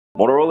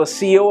Motorola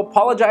CEO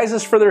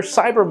apologizes for their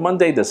Cyber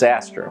Monday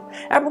disaster.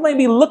 Apple may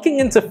be looking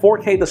into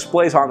 4K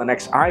displays on the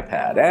next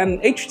iPad, and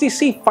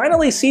HTC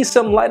finally sees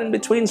some light in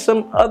between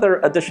some other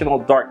additional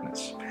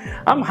darkness.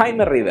 I'm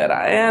Jaime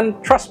Rivera, and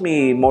trust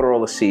me,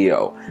 Motorola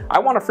CEO, I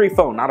want a free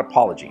phone, not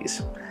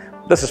apologies.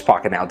 This is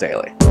Pocket Now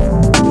Daily.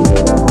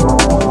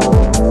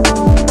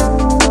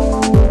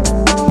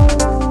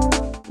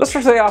 Let's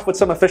start today off with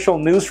some official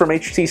news from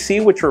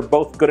HTC, which are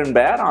both good and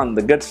bad. On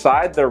the good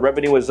side, their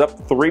revenue is up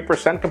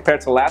 3%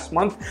 compared to last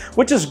month,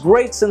 which is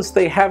great since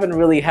they haven't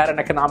really had an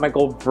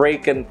economical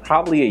break in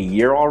probably a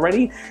year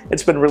already.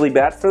 It's been really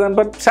bad for them,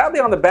 but sadly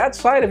on the bad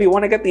side, if you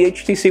want to get the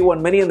HTC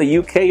One Mini in the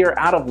UK, you're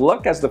out of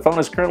luck as the phone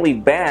is currently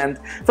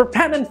banned for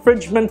patent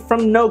infringement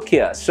from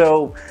Nokia.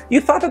 So you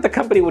thought that the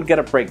company would get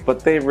a break, but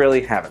they really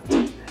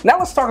haven't. Now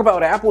let's talk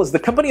about Apple, as the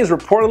company is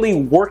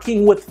reportedly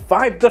working with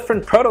 5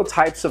 different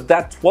prototypes of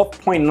that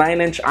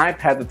 12.9-inch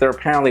iPad that they're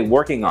apparently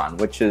working on,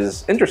 which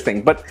is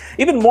interesting. But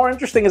even more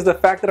interesting is the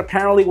fact that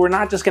apparently we're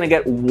not just going to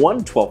get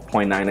one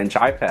 12.9-inch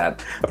iPad.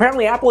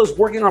 Apparently Apple is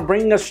working on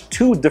bringing us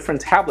 2 different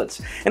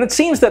tablets, and it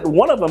seems that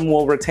one of them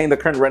will retain the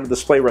current Retina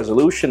display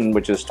resolution,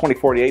 which is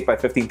 2048 by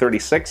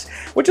 1536,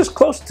 which is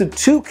close to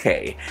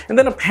 2K, and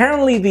then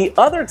apparently the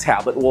other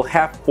tablet will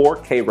have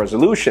 4K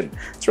resolution.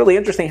 It's really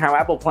interesting how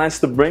Apple plans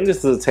to bring this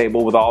to the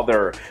table with all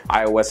their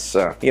iOS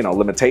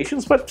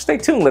limitations, but stay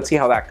tuned, let's see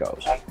how that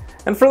goes.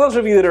 And for those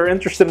of you that are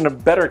interested in a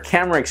better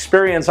camera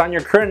experience on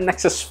your current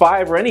Nexus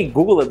 5 or any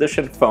Google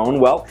Edition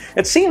phone, well,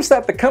 it seems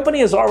that the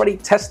company is already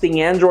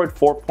testing Android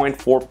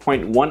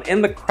 4.4.1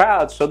 in the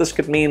crowd, so this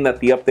could mean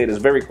that the update is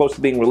very close to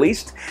being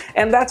released,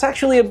 and that's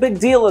actually a big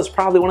deal, as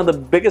probably one of the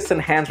biggest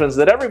enhancements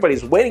that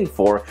everybody's waiting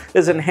for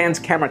is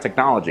enhanced camera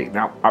technology.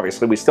 Now,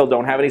 obviously we still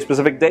don't have any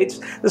specific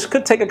dates. This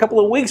could take a couple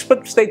of weeks,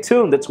 but stay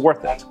tuned, it's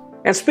worth it.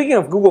 And speaking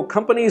of Google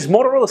companies,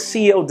 Motorola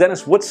CEO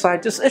Dennis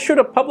Woodside just issued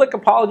a public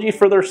apology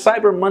for their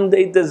Cyber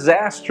Monday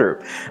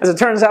disaster. As it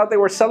turns out, they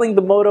were selling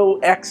the Moto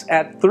X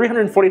at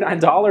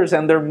 $349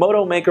 and their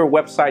Moto Maker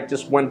website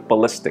just went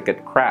ballistic.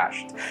 It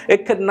crashed.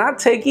 It could not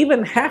take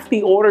even half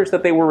the orders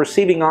that they were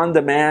receiving on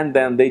demand,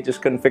 and they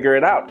just couldn't figure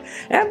it out.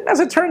 And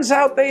as it turns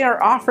out, they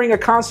are offering a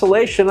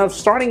consolation of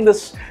starting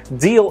this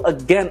deal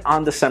again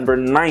on December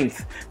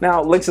 9th.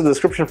 Now, links in the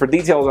description for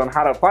details on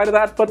how to apply to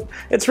that, but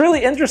it's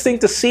really interesting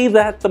to see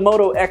that the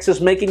Moto X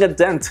is making a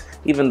dent,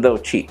 even though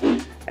cheap.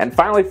 And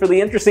finally, for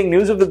the interesting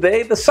news of the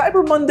day, the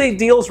Cyber Monday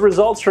deals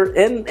results are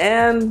in,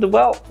 and,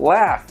 well,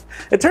 laugh.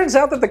 It turns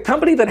out that the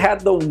company that had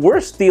the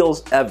worst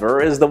deals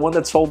ever is the one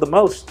that sold the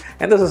most,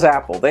 and this is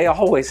Apple. They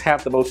always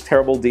have the most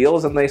terrible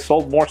deals, and they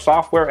sold more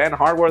software and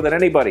hardware than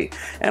anybody.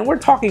 And we're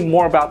talking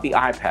more about the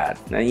iPad.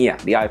 And yeah,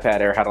 the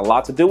iPad Air had a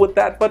lot to do with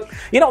that, but,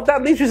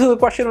 that leads you to the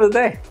question of the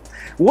day.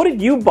 What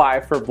did you buy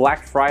for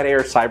Black Friday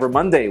or Cyber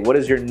Monday? What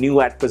is your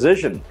new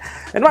acquisition?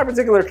 In my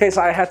particular case,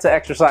 I had to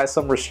exercise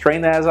some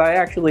restraint as I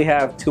actually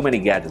have too many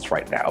gadgets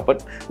right now.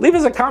 But leave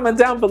us a comment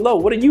down below.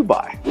 What did you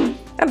buy?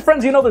 And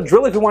friends, you know the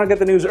drill. If you want to get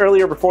the news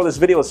earlier before this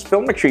video is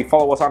filmed, make sure you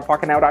follow us on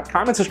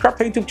PocketNow.com and subscribe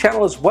to our YouTube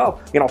channel as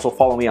well. You can also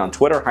follow me on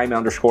Twitter,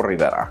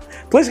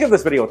 Jaime_Rivera. Please give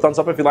this video a thumbs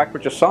up if you liked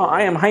what you saw.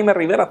 I am Jaime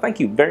Rivera. Thank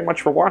you very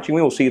much for watching.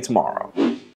 We will see you tomorrow.